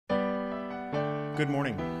Good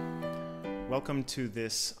morning. Welcome to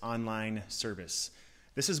this online service.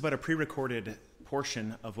 This is but a pre-recorded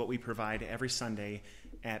portion of what we provide every Sunday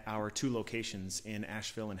at our two locations in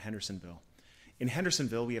Asheville and Hendersonville. In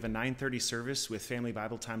Hendersonville, we have a 9:30 service with Family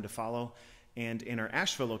Bible Time to follow, and in our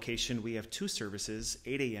Asheville location, we have two services,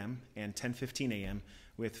 8 a.m. and 10:15 a.m.,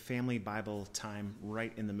 with Family Bible Time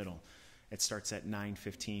right in the middle. It starts at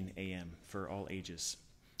 9:15 a.m. for all ages.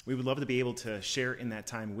 We would love to be able to share in that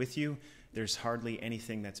time with you. There's hardly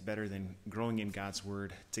anything that's better than growing in God's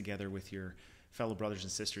Word together with your fellow brothers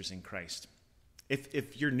and sisters in Christ.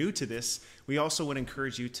 If you're new to this, we also would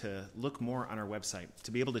encourage you to look more on our website,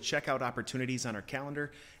 to be able to check out opportunities on our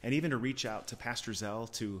calendar, and even to reach out to Pastor Zell,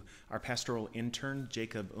 to our pastoral intern,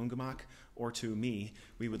 Jacob Ungemak, or to me.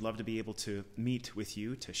 We would love to be able to meet with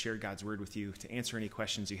you, to share God's Word with you, to answer any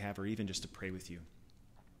questions you have, or even just to pray with you.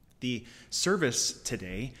 The service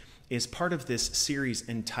today is part of this series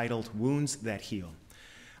entitled Wounds That Heal.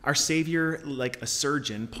 Our Savior, like a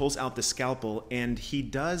surgeon, pulls out the scalpel, and he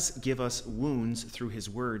does give us wounds through his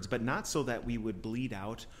words, but not so that we would bleed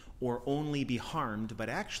out or only be harmed, but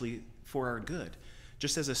actually for our good.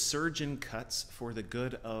 Just as a surgeon cuts for the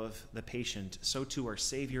good of the patient, so too our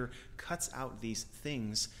Savior cuts out these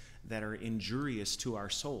things that are injurious to our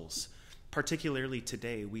souls. Particularly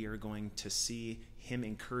today, we are going to see him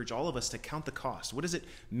encourage all of us to count the cost. What does it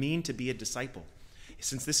mean to be a disciple?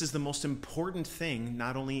 Since this is the most important thing,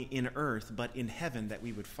 not only in earth, but in heaven, that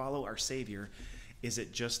we would follow our Savior, is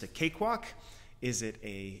it just a cakewalk? Is it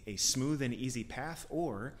a smooth and easy path?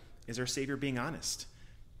 Or is our Savior being honest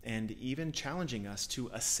and even challenging us to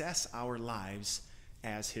assess our lives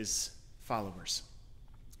as his followers?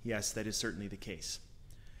 Yes, that is certainly the case.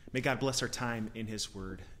 May God bless our time in his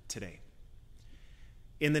word today.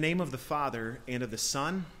 In the name of the Father, and of the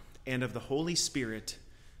Son, and of the Holy Spirit,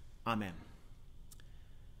 Amen.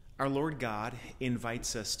 Our Lord God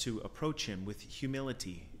invites us to approach him with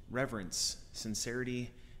humility, reverence,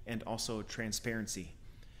 sincerity, and also transparency.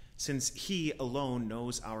 Since he alone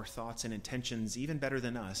knows our thoughts and intentions even better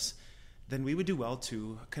than us, then we would do well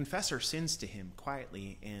to confess our sins to him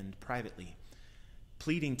quietly and privately,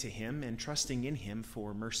 pleading to him and trusting in him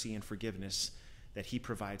for mercy and forgiveness that he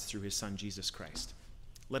provides through his Son, Jesus Christ.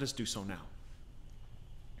 Let us do so now.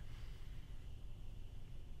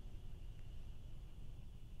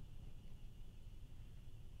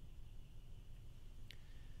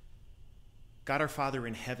 God our Father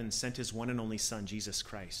in heaven sent his one and only Son, Jesus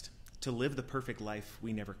Christ, to live the perfect life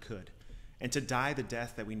we never could, and to die the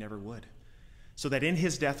death that we never would, so that in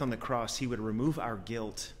his death on the cross he would remove our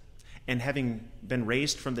guilt, and having been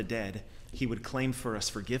raised from the dead, he would claim for us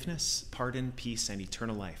forgiveness, pardon, peace, and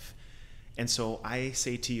eternal life. And so I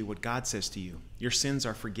say to you what God says to you. Your sins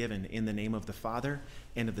are forgiven in the name of the Father,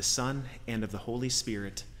 and of the Son, and of the Holy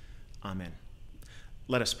Spirit. Amen.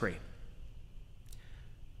 Let us pray.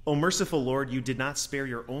 O merciful Lord, you did not spare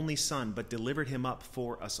your only Son, but delivered him up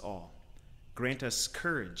for us all. Grant us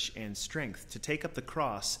courage and strength to take up the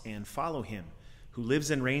cross and follow him, who lives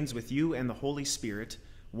and reigns with you and the Holy Spirit,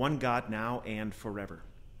 one God now and forever.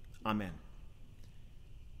 Amen.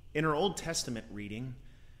 In our Old Testament reading,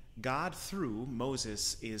 God, through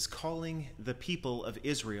Moses, is calling the people of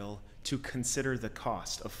Israel to consider the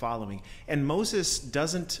cost of following. And Moses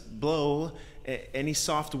doesn't blow any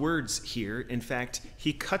soft words here. In fact,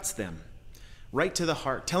 he cuts them right to the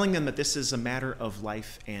heart, telling them that this is a matter of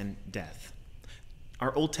life and death.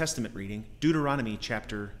 Our Old Testament reading, Deuteronomy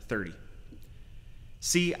chapter 30.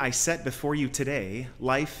 See, I set before you today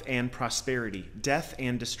life and prosperity, death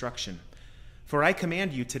and destruction. For I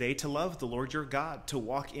command you today to love the Lord your God, to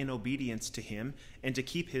walk in obedience to him, and to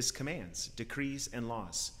keep his commands, decrees, and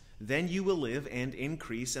laws. Then you will live and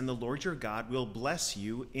increase, and the Lord your God will bless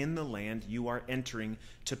you in the land you are entering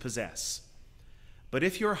to possess. But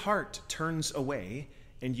if your heart turns away,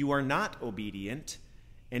 and you are not obedient,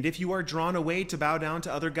 and if you are drawn away to bow down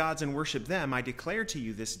to other gods and worship them, I declare to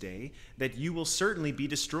you this day that you will certainly be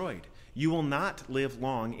destroyed. You will not live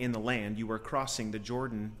long in the land you are crossing the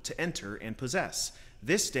Jordan to enter and possess.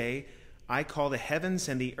 This day I call the heavens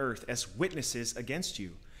and the earth as witnesses against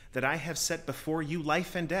you, that I have set before you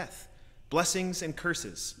life and death, blessings and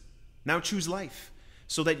curses. Now choose life,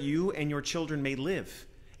 so that you and your children may live,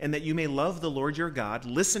 and that you may love the Lord your God,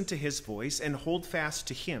 listen to his voice, and hold fast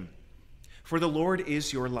to him. For the Lord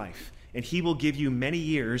is your life, and he will give you many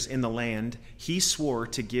years in the land he swore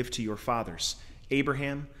to give to your fathers,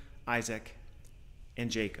 Abraham, Isaac,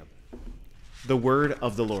 and Jacob. The word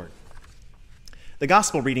of the Lord. The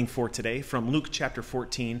gospel reading for today from Luke chapter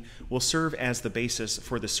 14 will serve as the basis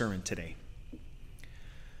for the sermon today.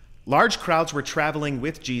 Large crowds were traveling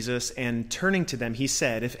with Jesus, and turning to them, he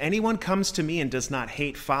said, "If anyone comes to me and does not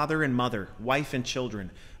hate father and mother, wife and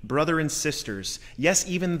children, brother and sisters, yes,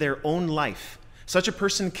 even their own life, such a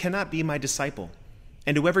person cannot be my disciple.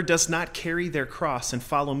 And whoever does not carry their cross and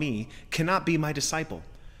follow me cannot be my disciple.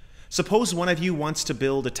 Suppose one of you wants to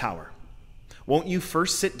build a tower. Won't you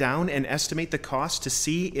first sit down and estimate the cost to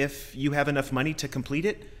see if you have enough money to complete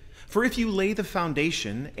it? For if you lay the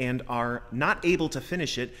foundation and are not able to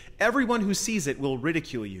finish it, everyone who sees it will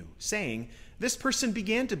ridicule you, saying, 'This person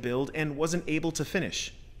began to build and wasn't able to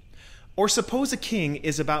finish.' Or suppose a king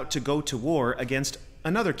is about to go to war against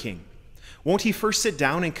another king. Won't he first sit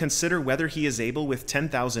down and consider whether he is able with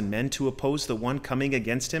 10,000 men to oppose the one coming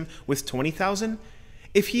against him with 20,000?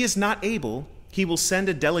 If he is not able, he will send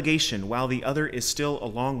a delegation while the other is still a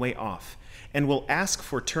long way off, and will ask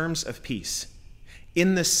for terms of peace.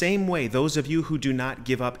 In the same way, those of you who do not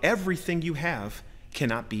give up everything you have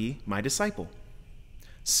cannot be my disciple.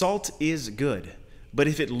 Salt is good, but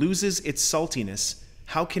if it loses its saltiness,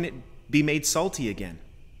 how can it be made salty again?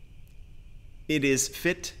 It is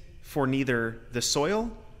fit for neither the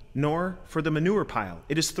soil nor for the manure pile.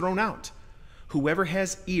 It is thrown out. Whoever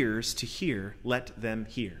has ears to hear, let them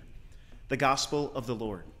hear." The gospel of the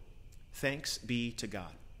Lord. Thanks be to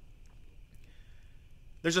God.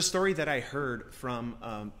 There's a story that I heard from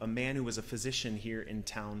a man who was a physician here in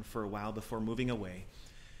town for a while before moving away.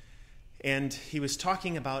 And he was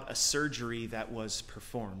talking about a surgery that was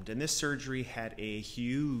performed. And this surgery had a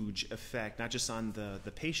huge effect, not just on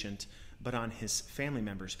the patient, but on his family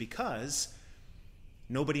members, because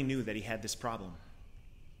nobody knew that he had this problem.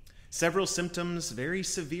 Several symptoms, very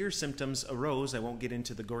severe symptoms, arose. I won't get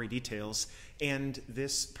into the gory details. And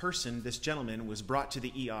this person, this gentleman, was brought to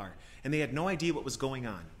the ER. And they had no idea what was going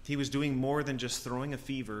on. He was doing more than just throwing a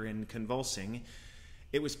fever and convulsing.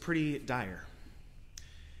 It was pretty dire.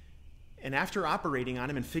 And after operating on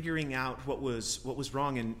him and figuring out what was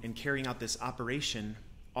wrong and carrying out this operation,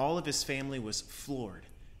 all of his family was floored.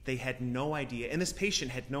 They had no idea, and this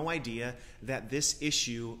patient had no idea that this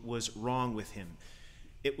issue was wrong with him.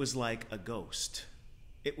 It was like a ghost.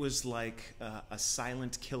 It was like a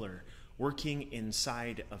silent killer working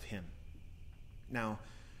inside of him. Now,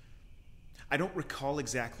 I don't recall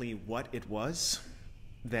exactly what it was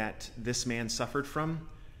that this man suffered from,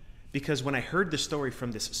 because when I heard the story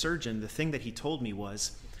from this surgeon, the thing that he told me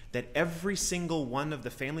was that every single one of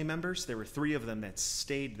the family members, there were 3 of them that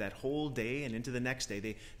stayed that whole day and into the next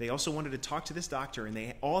day, they also wanted to talk to this doctor, and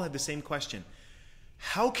they all had the same question: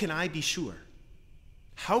 how can I be sure?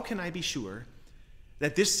 How can I be sure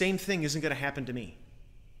that this same thing isn't going to happen to me?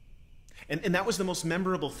 And that was the most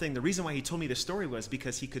memorable thing. The reason why he told me this story was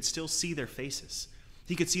because he could still see their faces.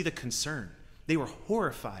 He could see the concern. They were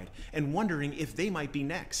horrified and wondering if they might be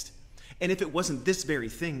next. And if it wasn't this very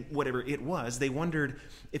thing, whatever it was, they wondered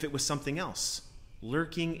if it was something else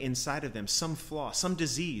lurking inside of them, some flaw, some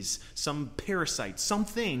disease, some parasite,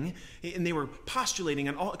 something. And they were postulating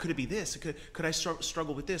on, could it be this? Could I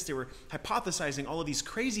struggle with this? They were hypothesizing all of these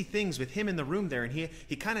crazy things with him in the room there. And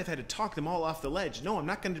he kind of had to talk them all off the ledge. No, I'm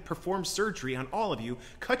not going to perform surgery on all of you,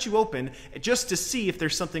 cut you open just to see if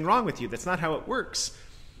there's something wrong with you. That's not how it works.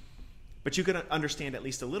 But you can understand at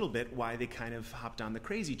least a little bit why they kind of hopped on the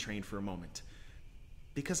crazy train for a moment.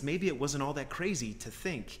 Because maybe it wasn't all that crazy to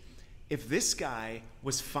think, if this guy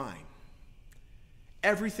was fine,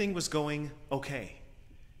 everything was going okay,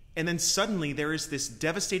 and then suddenly there is this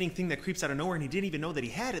devastating thing that creeps out of nowhere and he didn't even know that he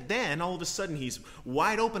had it, then all of a sudden he's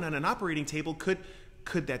wide open on an operating table.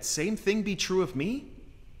 Could that same thing be true of me?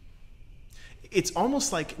 It's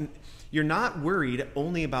almost like you're not worried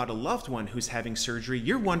only about a loved one who's having surgery.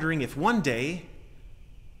 You're wondering if one day,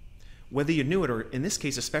 whether you knew it, or in this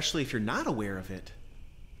case, especially if you're not aware of it,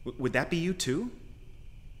 would that be you too?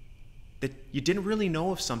 That you didn't really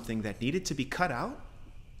know of something that needed to be cut out?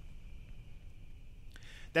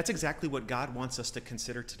 That's exactly what God wants us to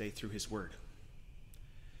consider today through his word.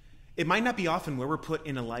 It might not be often where we're put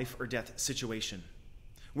in a life or death situation,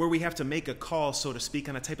 where we have to make a call, so to speak,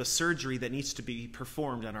 on a type of surgery that needs to be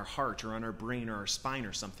performed on our heart or on our brain or our spine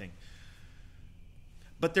or something.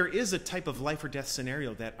 But there is a type of life or death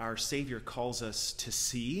scenario that our Savior calls us to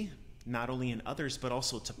see, not only in others, but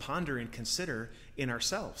also to ponder and consider in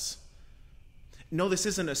ourselves. No, this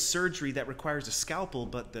isn't a surgery that requires a scalpel,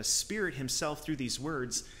 but the Spirit himself, through these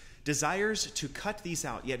words, desires to cut these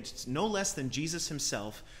out. Yet no less than Jesus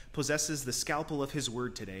himself possesses the scalpel of his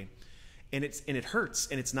word today. And it hurts,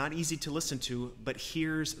 and it's not easy to listen to, but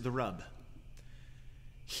here's the rub.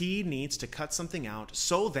 He needs to cut something out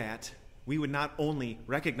so that we would not only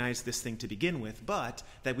recognize this thing to begin with, but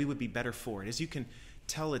that we would be better for it. As you can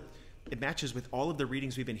tell it it matches with all of the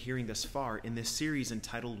readings we've been hearing thus far in this series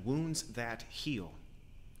entitled Wounds That Heal.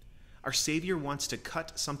 Our Savior wants to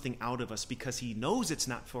cut something out of us because he knows it's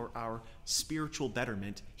not for our spiritual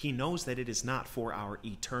betterment. He knows that it is not for our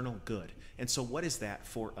eternal good. And so what is that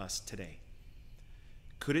for us today?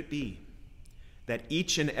 Could it be that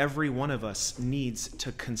each and every one of us needs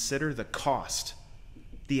to consider the cost,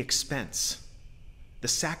 the expense, the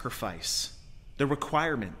sacrifice, the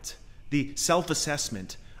requirement, the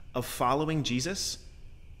self-assessment of following Jesus?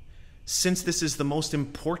 Since this is the most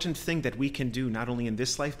important thing that we can do, not only in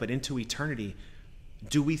this life, but into eternity,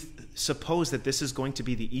 do we suppose that this is going to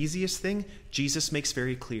be the easiest thing? Jesus makes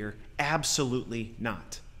very clear, absolutely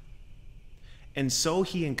not. And so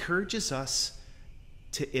he encourages us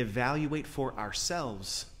to evaluate for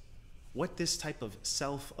ourselves what this type of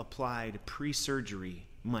self-applied pre-surgery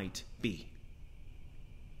might be.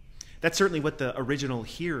 That's certainly what the original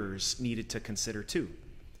hearers needed to consider too.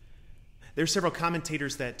 There are several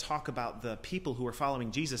commentators that talk about the people who were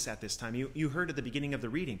following Jesus at this time. You heard at the beginning of the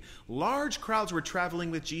reading, large crowds were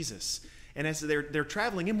traveling with Jesus. And as they're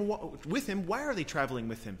traveling with him, why are they traveling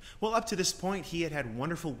with him? Well, up to this point, he had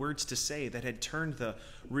wonderful words to say that had turned the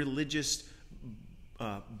religious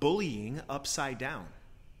bullying upside down.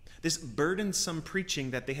 This burdensome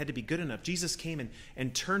preaching that they had to be good enough. Jesus came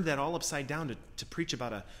and turned that all upside down to preach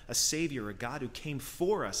about a Savior, a God who came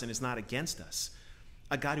for us and is not against us.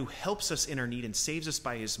 A God who helps us in our need and saves us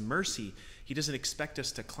by his mercy. He doesn't expect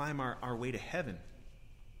us to climb our way to heaven.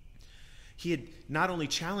 He had not only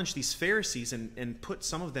challenged these Pharisees and put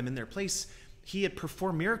some of them in their place, he had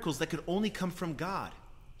performed miracles that could only come from God.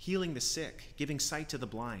 Healing the sick, giving sight to the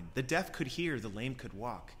blind. The deaf could hear, the lame could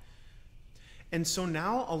walk. And so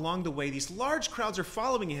now along the way, these large crowds are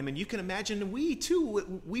following him, and you can imagine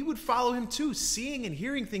we would follow him too, seeing and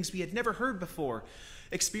hearing things we had never heard before,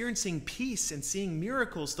 experiencing peace and seeing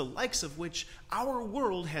miracles, the likes of which our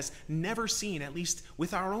world has never seen, at least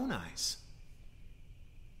with our own eyes.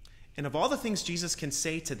 And of all the things Jesus can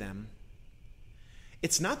say to them,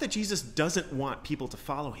 it's not that Jesus doesn't want people to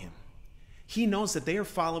follow him. He knows that they are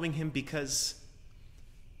following him because,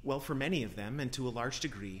 well, for many of them, and to a large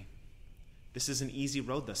degree, this is an easy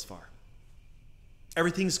road thus far.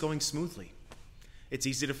 Everything's going smoothly. It's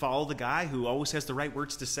easy to follow the guy who always has the right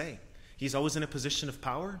words to say. He's always in a position of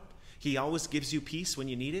power. He always gives you peace when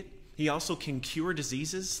you need it. He also can cure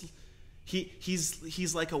diseases.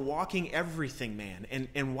 He's like a walking everything man.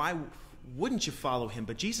 And why wouldn't you follow him?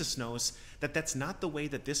 But Jesus knows that that's not the way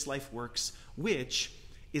that this life works, which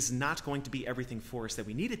is not going to be everything for us that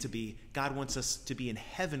we need it to be. God wants us to be in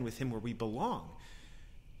heaven with him where we belong.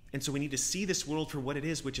 And so we need to see this world for what it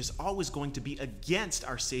is, which is always going to be against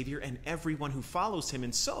our Savior and everyone who follows him.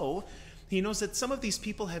 And so he knows that some of these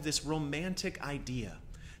people have this romantic idea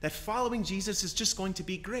that following Jesus is just going to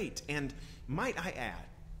be great. And might I add,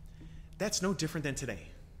 that's no different than today.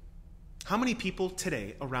 How many people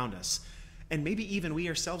today around us, and maybe even we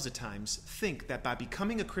ourselves at times, think that by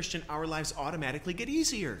becoming a Christian, our lives automatically get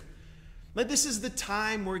easier? Like this is the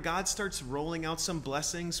time where God starts rolling out some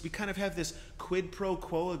blessings. We kind of have this quid pro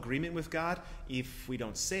quo agreement with God. If we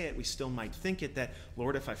don't say it, we still might think it, that,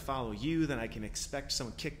 Lord, if I follow you, then I can expect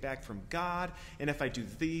some kickback from God. And if I do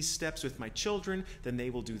these steps with my children, then they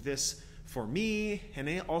will do this for me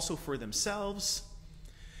and also for themselves.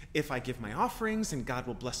 If I give my offerings, then God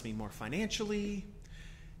will bless me more financially.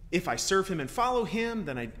 If I serve him and follow him,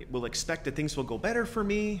 then I will expect that things will go better for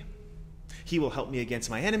me. He will help me against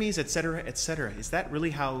my enemies, etc., etc. Is that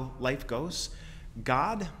really how life goes?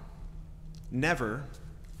 God never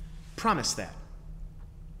promised that.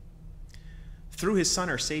 Through his Son,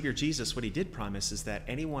 our Savior Jesus, what he did promise is that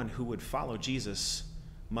anyone who would follow Jesus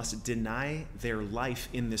must deny their life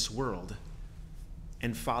in this world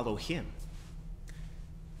and follow him.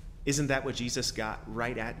 Isn't that what Jesus got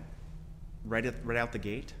right out the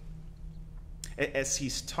gate? As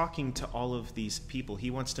he's talking to all of these people, he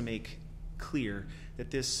wants to make clear that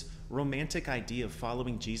this romantic idea of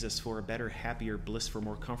following Jesus for a better, happier, blissful,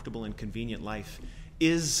 more comfortable and convenient life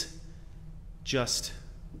is just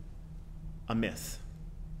a myth.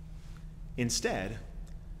 Instead,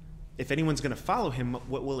 if anyone's going to follow him,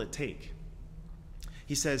 what will it take?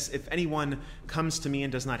 He says, if anyone comes to me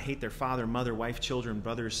and does not hate their father, mother, wife, children,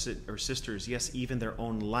 brothers or sisters, yes, even their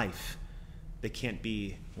own life, they can't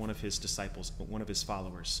be one of his disciples, one of his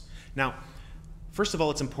followers. Now, first of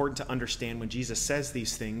all, it's important to understand when Jesus says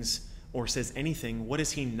these things or says anything, what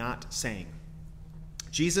is he not saying?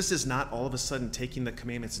 Jesus is not all of a sudden taking the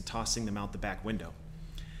commandments and tossing them out the back window.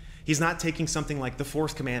 He's not taking something like the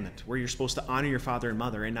fourth commandment, where you're supposed to honor your father and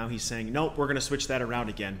mother, and now he's saying, nope, we're going to switch that around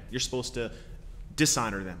again. You're supposed to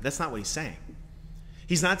dishonor them. That's not what he's saying.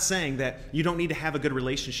 He's not saying that you don't need to have a good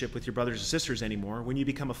relationship with your brothers and sisters anymore. When you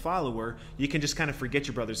become a follower, you can just kind of forget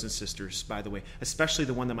your brothers and sisters, by the way, especially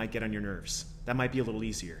the one that might get on your nerves. That might be a little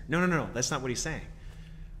easier. No. That's not what he's saying.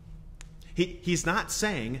 He's not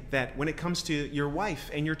saying that when it comes to your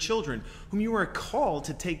wife and your children, whom you are called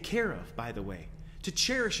to take care of, by the way, to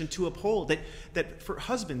cherish and to uphold, that for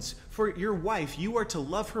husbands, for your wife, you are to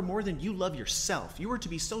love her more than you love yourself. You are to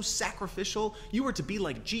be so sacrificial. You are to be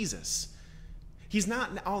like Jesus. He's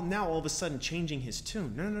not now all of a sudden changing his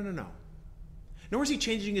tune. No. Nor is he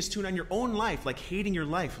changing his tune on your own life, like hating your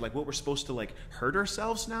life, like what we're supposed to like hurt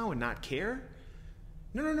ourselves now and not care.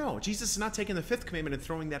 No. Jesus is not taking the fifth commandment and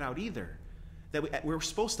throwing that out either. That we're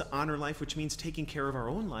supposed to honor life, which means taking care of our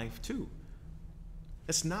own life too.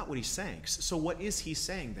 That's not what he's saying. So what is he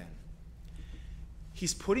saying then?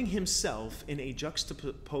 He's putting himself in a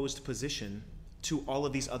juxtaposed position to all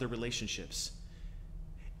of these other relationships.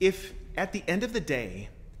 If at the end of the day,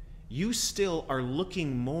 you still are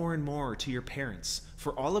looking more and more to your parents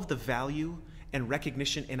for all of the value and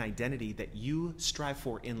recognition and identity that you strive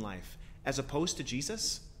for in life, as opposed to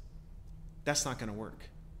Jesus, that's not going to work.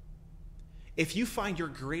 If you find your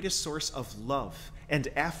greatest source of love and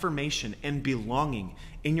affirmation and belonging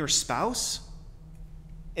in your spouse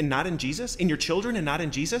and not in Jesus, in your children and not in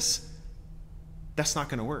Jesus, that's not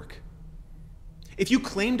going to work. If you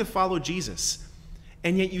claim to follow Jesus,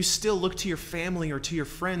 and yet you still look to your family or to your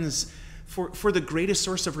friends for the greatest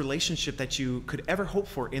source of relationship that you could ever hope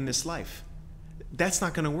for in this life, that's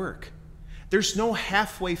not going to work. There's no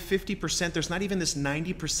halfway 50%. There's not even this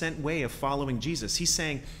 90% way of following Jesus. He's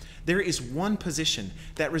saying there is one position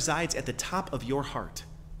that resides at the top of your heart.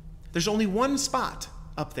 There's only one spot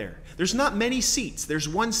up there. There's not many seats. There's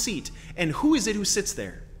one seat. And who is it who sits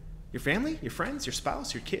there? Your family, your friends, your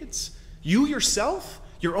spouse, your kids, you yourself,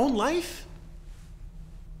 your own life?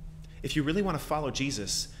 If you really want to follow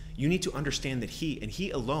Jesus, you need to understand that he, and he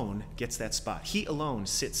alone, gets that spot. He alone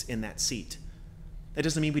sits in that seat. That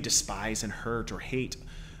doesn't mean we despise and hurt or hate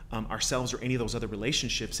ourselves or any of those other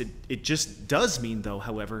relationships. It just does mean, though,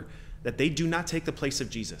 however, that they do not take the place of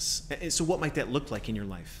Jesus. And so what might that look like in your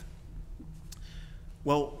life?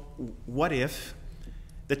 Well, what if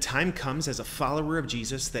the time comes as a follower of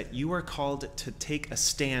Jesus that you are called to take a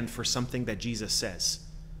stand for something that Jesus says?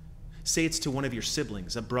 Say it's to one of your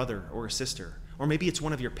siblings, a brother or a sister, or maybe it's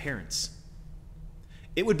one of your parents.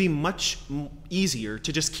 It would be much easier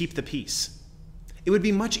to just keep the peace. It would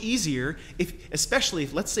be much easier, especially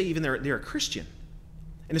if, let's say, even they're a Christian.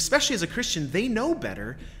 And especially as a Christian, they know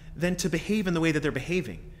better than to behave in the way that they're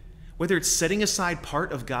behaving. Whether it's setting aside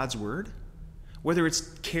part of God's word, whether it's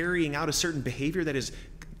carrying out a certain behavior that is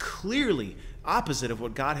clearly opposite of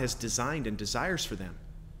what God has designed and desires for them.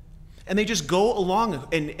 And they just go along,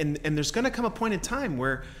 and there's going to come a point in time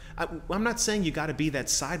where, I'm not saying you got to be that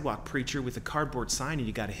sidewalk preacher with a cardboard sign and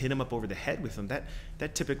you got to hit him up over the head with them.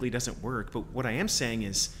 That typically doesn't work. But what I am saying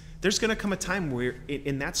is there's going to come a time where,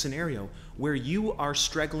 in that scenario, where you are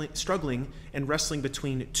struggling and wrestling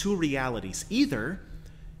between two realities. Either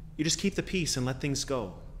you just keep the peace and let things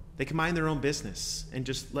go. They can mind their own business and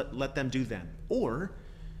just let them do them. Or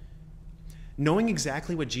knowing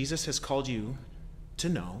exactly what Jesus has called you to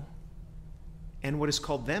know, and what has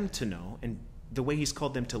called them to know, and the way he's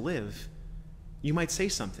called them to live, you might say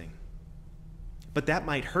something. But that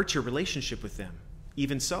might hurt your relationship with them,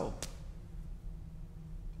 even so.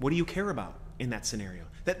 What do you care about in that scenario?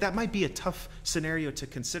 That might be a tough scenario to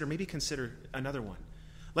consider. Maybe consider another one.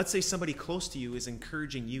 Let's say somebody close to you is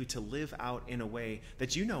encouraging you to live out in a way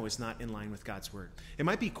that you know is not in line with God's word. It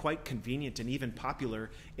might be quite convenient and even popular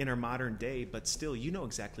in our modern day, but still, you know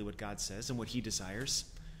exactly what God says and what he desires.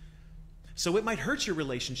 So it might hurt your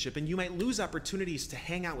relationship, and you might lose opportunities to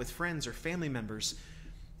hang out with friends or family members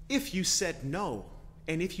if you said no,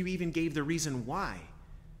 and if you even gave the reason why.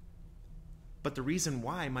 But the reason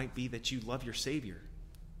why might be that you love your Savior.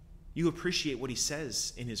 You appreciate what he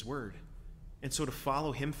says in his word. And so to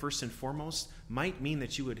follow him first and foremost might mean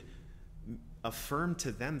that you would affirm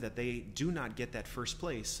to them that they do not get that first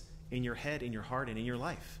place in your head, in your heart, and in your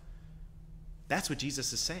life. That's what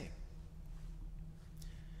Jesus is saying.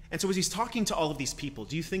 And so as he's talking to all of these people,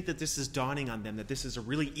 do you think that this is dawning on them, that this is a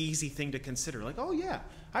really easy thing to consider? Like, oh yeah,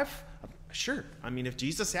 sure. I mean, if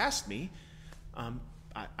Jesus asked me,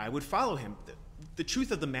 I would follow him. The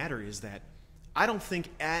truth of the matter is that I don't think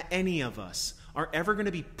any of us are ever going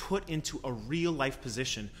to be put into a real life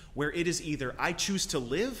position where it is either I choose to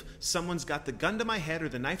live, someone's got the gun to my head or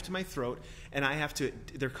the knife to my throat, and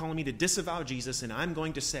they're calling me to disavow Jesus, and I'm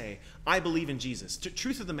going to say, I believe in Jesus. The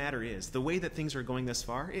truth of the matter is, the way that things are going thus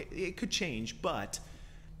far, it could change, but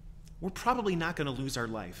we're probably not going to lose our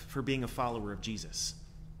life for being a follower of Jesus.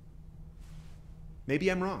 Maybe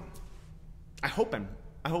I'm wrong. I hope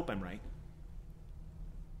I'm right.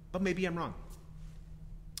 But maybe I'm wrong.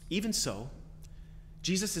 Even so,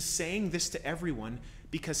 Jesus is saying this to everyone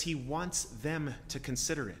because he wants them to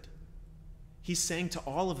consider it. He's saying to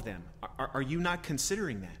all of them, are you not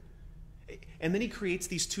considering that? And then he creates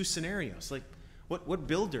these two scenarios. Like, what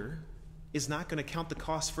builder is not going to count the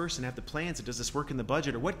cost first and have the plans, and does this work in the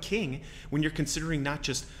budget? Or what king, when you're considering not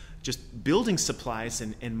just building supplies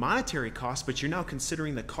and monetary costs, but you're now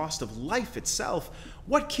considering the cost of life itself,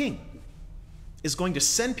 what king is going to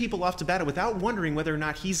send people off to battle without wondering whether or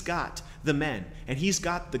not he's got the men and he's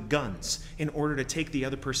got the guns in order to take the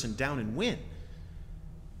other person down and win?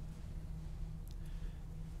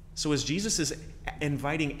 So as Jesus is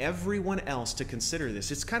inviting everyone else to consider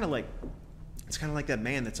this, it's kind of like that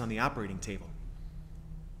man that's on the operating table.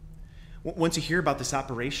 Once you hear about this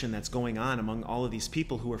operation that's going on among all of these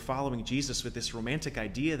people who are following Jesus with this romantic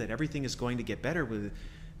idea that everything is going to get better,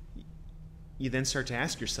 you then start to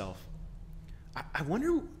ask yourself, I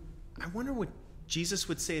wonder what Jesus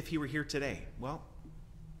would say if he were here today. Well,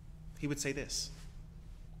 he would say this.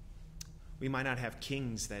 We might not have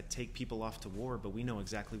kings that take people off to war, but we know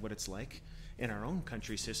exactly what it's like in our own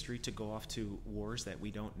country's history to go off to wars that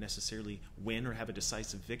we don't necessarily win or have a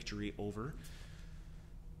decisive victory over.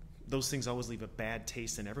 Those things always leave a bad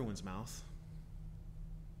taste in everyone's mouth.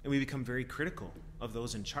 And we become very critical of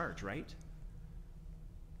those in charge, right?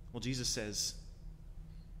 Well, Jesus says,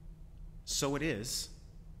 so it is,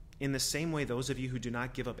 in the same way those of you who do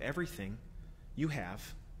not give up everything you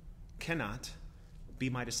have cannot be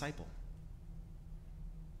my disciple.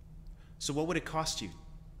 So what would it cost you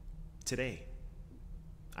today?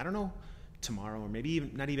 I don't know tomorrow, or maybe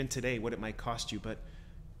even not even today, what it might cost you, but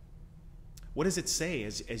what does it say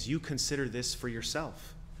as you consider this for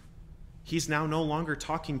yourself? He's now no longer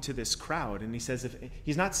talking to this crowd, and he says,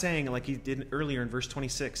 he's not saying like he did earlier in verse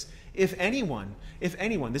 26, if anyone,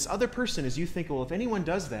 this other person, as you think, well, if anyone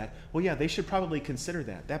does that, well, yeah, they should probably consider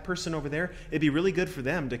that. That person over there, it'd be really good for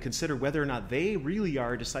them to consider whether or not they really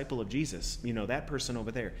are a disciple of Jesus. That person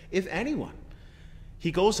over there. If anyone.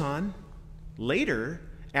 He goes on later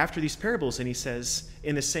after these parables, and he says,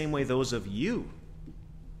 in the same way, those of you.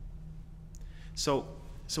 So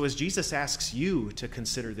as Jesus asks you to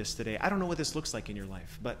consider this today, I don't know what this looks like in your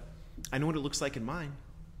life, but I know what it looks like in mine.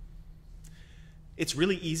 It's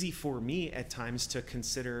really easy for me at times to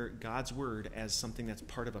consider God's word as something that's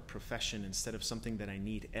part of a profession instead of something that I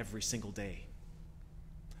need every single day.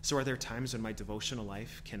 So are there times when my devotional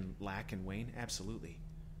life can lack and wane? Absolutely.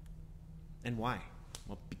 And why?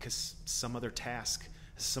 Well, because some other task,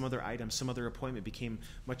 some other item, some other appointment became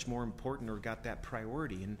much more important or got that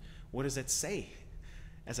priority. And what does that say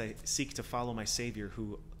as I seek to follow my Savior,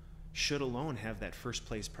 who should alone have that first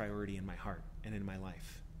place priority in my heart and in my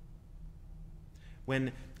life?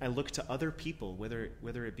 When I look to other people,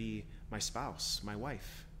 whether it be my spouse, my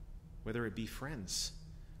wife, whether it be friends,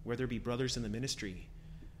 whether it be brothers in the ministry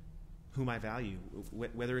whom I value,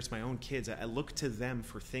 whether it's my own kids, I look to them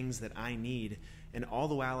for things that I need, and all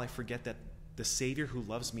the while I forget that the Savior who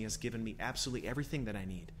loves me has given me absolutely everything that I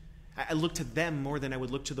need. I look to them more than I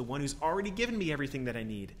would look to the one who's already given me everything that I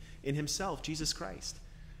need in himself, Jesus Christ.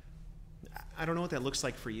 I don't know what that looks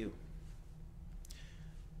like for you.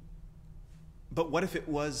 But what if it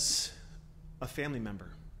was a family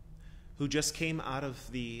member who just came out of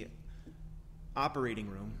the operating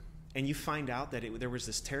room and you find out that there was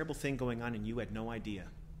this terrible thing going on and you had no idea?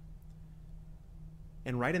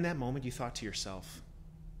 And right in that moment you thought to yourself,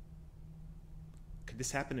 could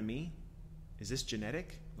this happen to me? Is this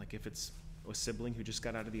genetic? Like if it's a sibling who just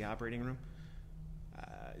got out of the operating room?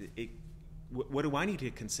 What do I need to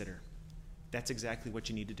consider? That's exactly what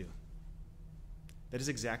you need to do. That is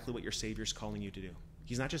exactly what your Savior's calling you to do.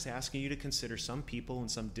 He's not just asking you to consider some people in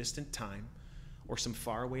some distant time or some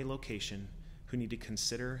faraway location who need to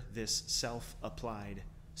consider this self-applied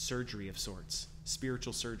surgery of sorts,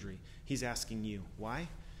 spiritual surgery. He's asking you. Why?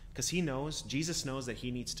 Because Jesus knows that he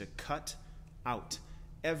needs to cut out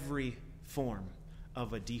every form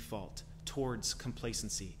of a default towards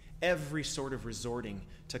complacency, every sort of resorting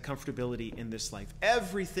to comfortability in this life,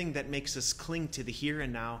 everything that makes us cling to the here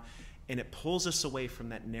and now, and it pulls us away from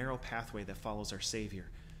that narrow pathway that follows our Savior,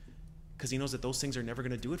 because he knows that those things are never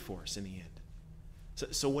going to do it for us in the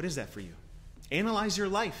end. So what is that for you? Analyze your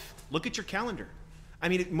life. Look at your calendar. I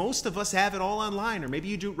mean, most of us have it all online, or maybe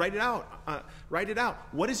you do. Write it out. Write it out.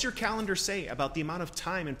 What does your calendar say about the amount of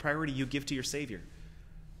time and priority you give to your Savior?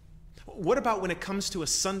 What about when it comes to a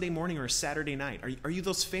Sunday morning or a Saturday night? Are you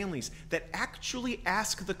those families that actually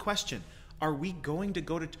ask the question, are we going to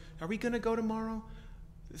go tomorrow?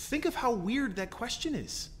 Think of how weird that question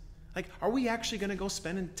is. Like, are we actually going to go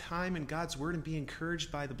spend time in God's Word and be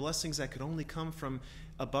encouraged by the blessings that could only come from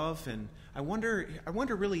above? And I wonder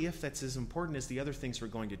really if that's as important as the other things we're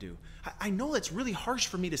going to do. I know it's really harsh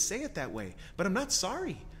for me to say it that way, but I'm not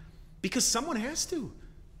sorry, because someone has to.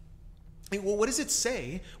 Well, what does it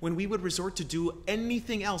say when we would resort to do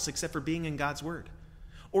anything else except for being in God's Word?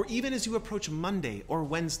 Or even as you approach Monday or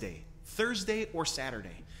Wednesday, Thursday or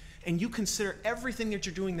Saturday, and you consider everything that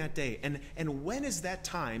you're doing that day, and when is that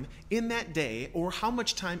time in that day, or how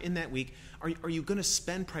much time in that week are you going to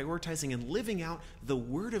spend prioritizing and living out the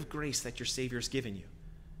word of grace that your Savior has given you?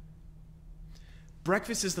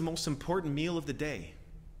 Breakfast is the most important meal of the day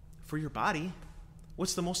for your body.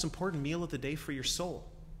 What's the most important meal of the day for your soul?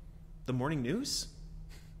 The morning news?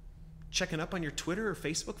 Checking up on your Twitter or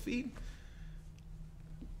Facebook feed?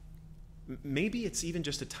 Maybe it's even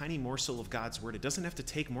just a tiny morsel of God's word. It doesn't have to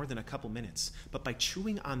take more than a couple minutes. But by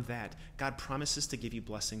chewing on that, God promises to give you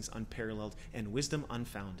blessings unparalleled and wisdom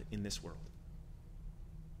unfound in this world.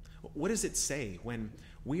 What does it say when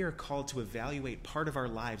we are called to evaluate part of our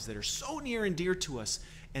lives that are so near and dear to us,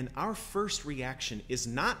 and our first reaction is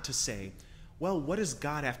not to say, well, what does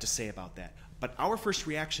God have to say about that? But our first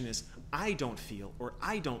reaction is, I don't feel, or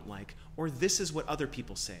I don't like, or this is what other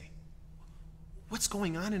people say. What's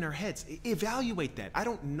going on in our heads? Evaluate that. I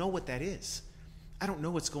don't know what that is. I don't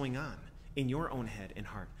know what's going on in your own head and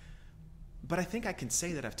heart. But I think I can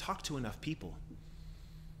say that I've talked to enough people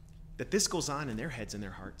that this goes on in their heads and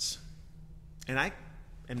their hearts. And I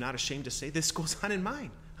am not ashamed to say this goes on in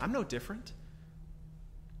mine. I'm no different.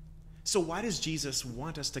 So why does Jesus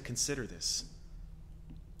want us to consider this?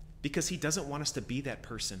 Because he doesn't want us to be that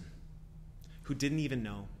person who didn't even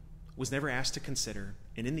know, was never asked to consider,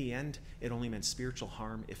 and in the end, it only meant spiritual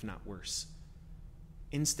harm, if not worse.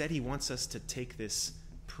 Instead, he wants us to take this,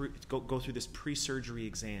 go through this pre-surgery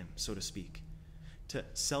exam, so to speak, to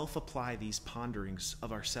self-apply these ponderings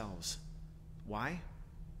of ourselves. Why?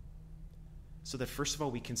 So that first of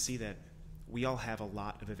all, we can see that we all have a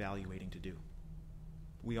lot of evaluating to do.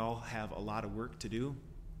 We all have a lot of work to do.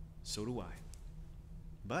 So do I.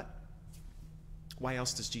 But why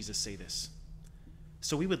else does Jesus say this?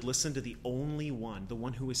 So we would listen to the only one, the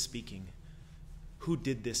one who is speaking, who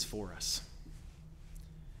did this for us.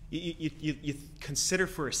 You consider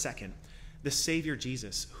for a second the Savior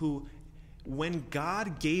Jesus, who, when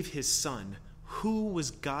God gave his Son, who was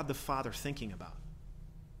God the Father thinking about?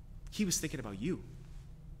 He was thinking about you.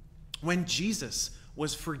 When Jesus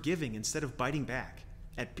was forgiving instead of biting back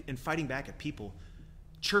and fighting back at people,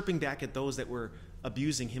 chirping back at those that were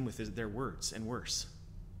abusing him with their words and worse.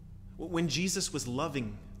 When Jesus was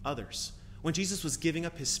loving others, when Jesus was giving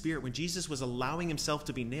up his spirit, when Jesus was allowing himself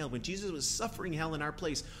to be nailed, when Jesus was suffering hell in our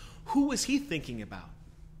place, who was he thinking about?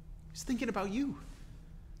 He's thinking about you.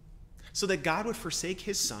 So that God would forsake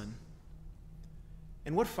his Son,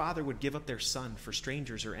 and what father would give up their son for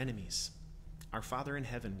strangers or enemies? Our Father in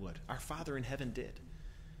heaven would. Our Father in heaven did.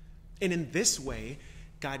 And in this way,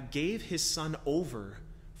 God gave his Son over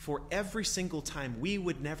for every single time we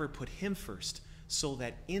would never put him first, so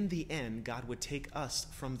that in the end, God would take us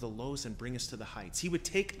from the lows and bring us to the heights. He would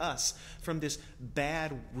take us from this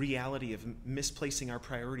bad reality of misplacing our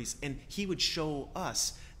priorities, and he would show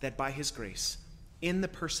us that by his grace, in the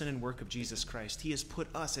person and work of Jesus Christ, he has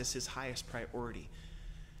put us as his highest priority,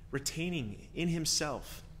 retaining in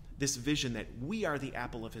himself this vision that we are the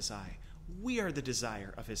apple of his eye, we are the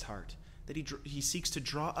desire of his heart, that he seeks to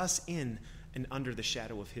draw us in and under the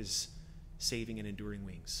shadow of his saving and enduring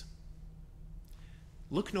wings.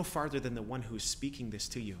 Look no farther than the one who is speaking this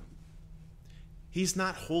to you. He's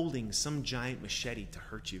not holding some giant machete to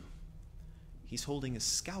hurt you. He's holding a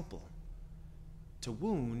scalpel to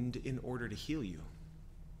wound in order to heal you.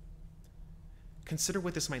 Consider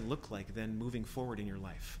what this might look like then moving forward in your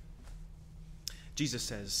life. Jesus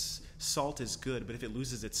says, salt is good, but if it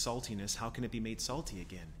loses its saltiness, how can it be made salty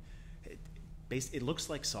again? It looks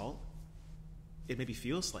like salt. It maybe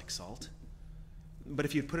feels like salt. But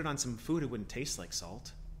if you put it on some food, it wouldn't taste like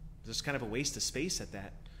salt. There's kind of a waste of space at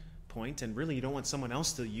that point, and really you don't want someone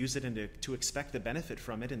else to use it and to expect the benefit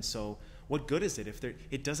from it. And so what good is it if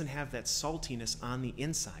it doesn't have that saltiness on the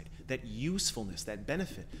inside, that usefulness, that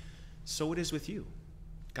benefit? So it is with you.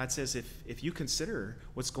 God says, if you consider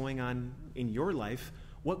what's going on in your life,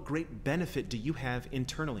 what great benefit do you have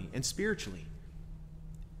internally and spiritually?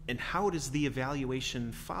 And how does the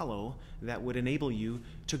evaluation follow that would enable you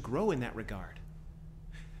to grow in that regard?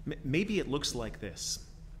 Maybe it looks like this.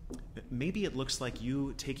 Maybe it looks like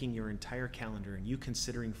you taking your entire calendar and you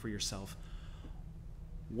considering for yourself,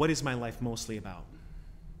 what is my life mostly about?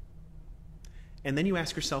 And then you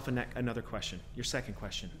ask yourself another question, your second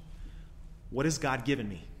question. What has God given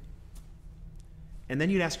me? And then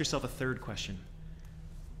you'd ask yourself a third question.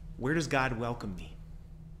 Where does God welcome me?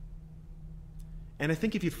 And I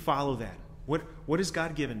think if you follow that, what has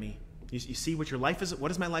God given me? You see what your life is, what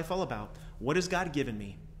is my life all about? What has God given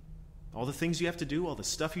me? All the things you have to do, all the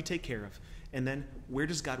stuff you take care of. And then, where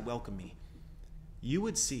does God welcome me? You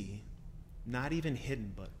would see, not even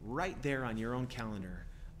hidden, but right there on your own calendar,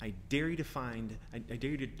 I dare you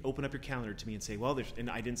to open up your calendar to me and say, well, and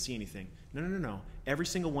I didn't see anything. No. Every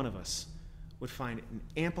single one of us would find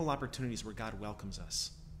ample opportunities where God welcomes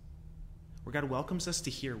us. Where God welcomes us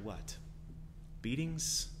to hear what?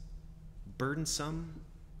 Beatings, burdensome,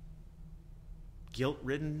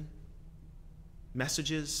 guilt-ridden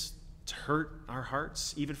messages to hurt our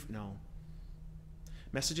hearts,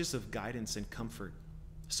 messages of guidance and comfort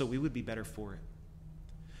so we would be better for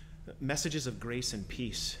it. Messages of grace and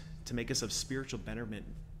peace to make us of spiritual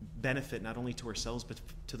benefit not only to ourselves but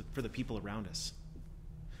for the people around us.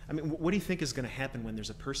 I mean, what do you think is going to happen when there's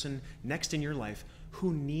a person next in your life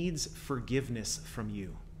who needs forgiveness from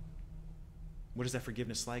you? What is that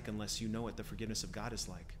forgiveness like unless you know what the forgiveness of God is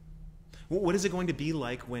like? What is it going to be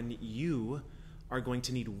like when you are going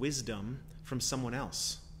to need wisdom from someone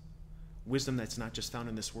else? Wisdom that's not just found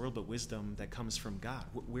in this world, but wisdom that comes from God.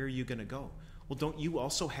 Where are you going to go? Well, don't you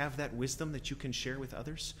also have that wisdom that you can share with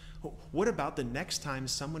others? What about the next time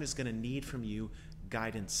someone is going to need from you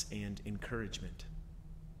guidance and encouragement?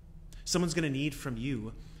 Someone's going to need from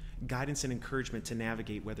you guidance and encouragement to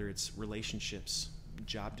navigate, whether it's relationships,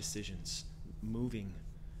 job decisions, moving,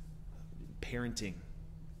 parenting,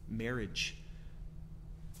 marriage.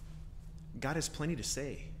 God has plenty to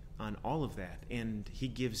say on all of that, and he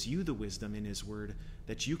gives you the wisdom in his word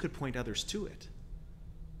that you could point others to it.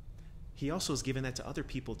 He also has given that to other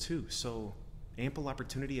people too, so ample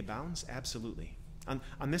opportunity abounds? Absolutely.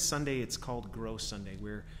 On this Sunday, it's called Grow Sunday,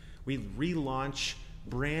 where we relaunch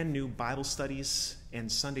brand new Bible studies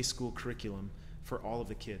and Sunday school curriculum for all of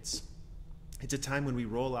the kids. It's a time when we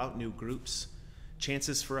roll out new groups,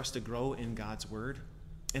 chances for us to grow in God's word.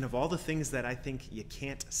 And of all the things that I think you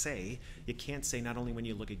can't say not only when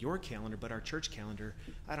you look at your calendar, but our church calendar,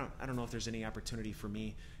 I don't know if there's any opportunity for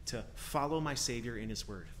me to follow my Savior in his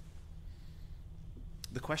word.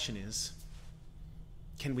 The question is,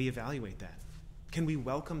 can we evaluate that? Can we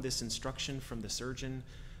welcome this instruction from the surgeon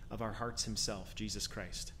of our hearts himself, Jesus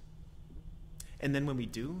Christ? And then when we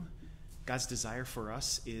do, God's desire for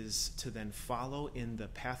us is to then follow in the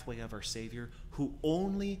pathway of our Savior, who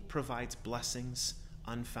only provides blessings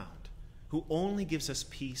unfound, who only gives us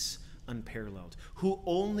peace unparalleled, who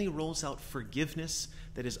only rolls out forgiveness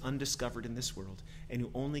that is undiscovered in this world, and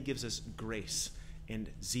who only gives us grace and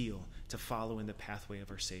zeal to follow in the pathway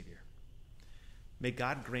of our Savior. May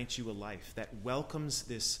God grant you a life that welcomes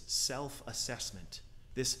this self-assessment,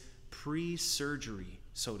 this pre-surgery,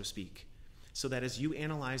 so to speak, so that as you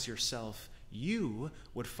analyze yourself, you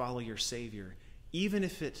would follow your Savior, even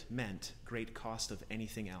if it meant great cost of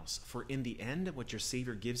anything else. For in the end, what your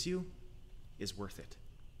Savior gives you is worth it.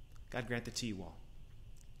 God grant that to you all.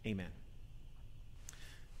 Amen.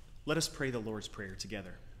 Let us pray the Lord's Prayer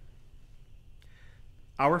together.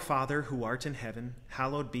 Our Father, who art in heaven,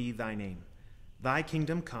 hallowed be thy name. Thy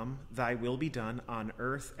kingdom come, thy will be done on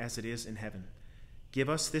earth as it is in heaven. Give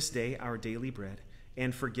us this day our daily bread,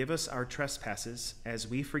 and forgive us our trespasses as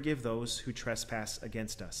we forgive those who trespass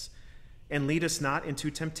against us. And lead us not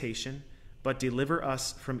into temptation, but deliver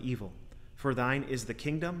us from evil. For thine is the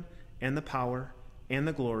kingdom, and the power, and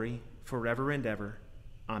the glory, forever and ever.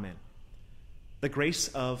 Amen. The grace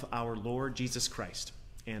of our Lord Jesus Christ,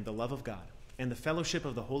 and the love of God, and the fellowship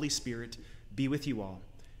of the Holy Spirit be with you all.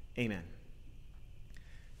 Amen.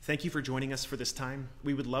 Thank you for joining us for this time.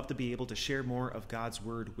 We would love to be able to share more of God's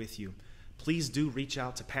word with you. Please do reach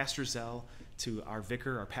out to Pastor Zell, to our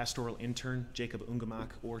vicar, our pastoral intern, Jacob Ungemak,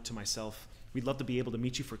 or to myself. We'd love to be able to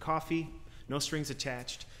meet you for coffee, no strings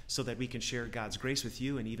attached, so that we can share God's grace with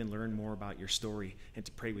you and even learn more about your story and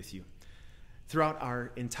to pray with you. Throughout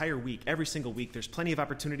our entire week, every single week, there's plenty of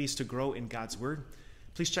opportunities to grow in God's word.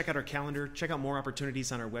 Please check out our calendar, check out more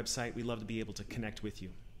opportunities on our website. We'd love to be able to connect with you.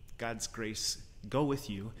 God's grace go with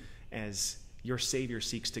you as your Savior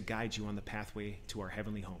seeks to guide you on the pathway to our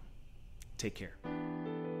heavenly home. Take care.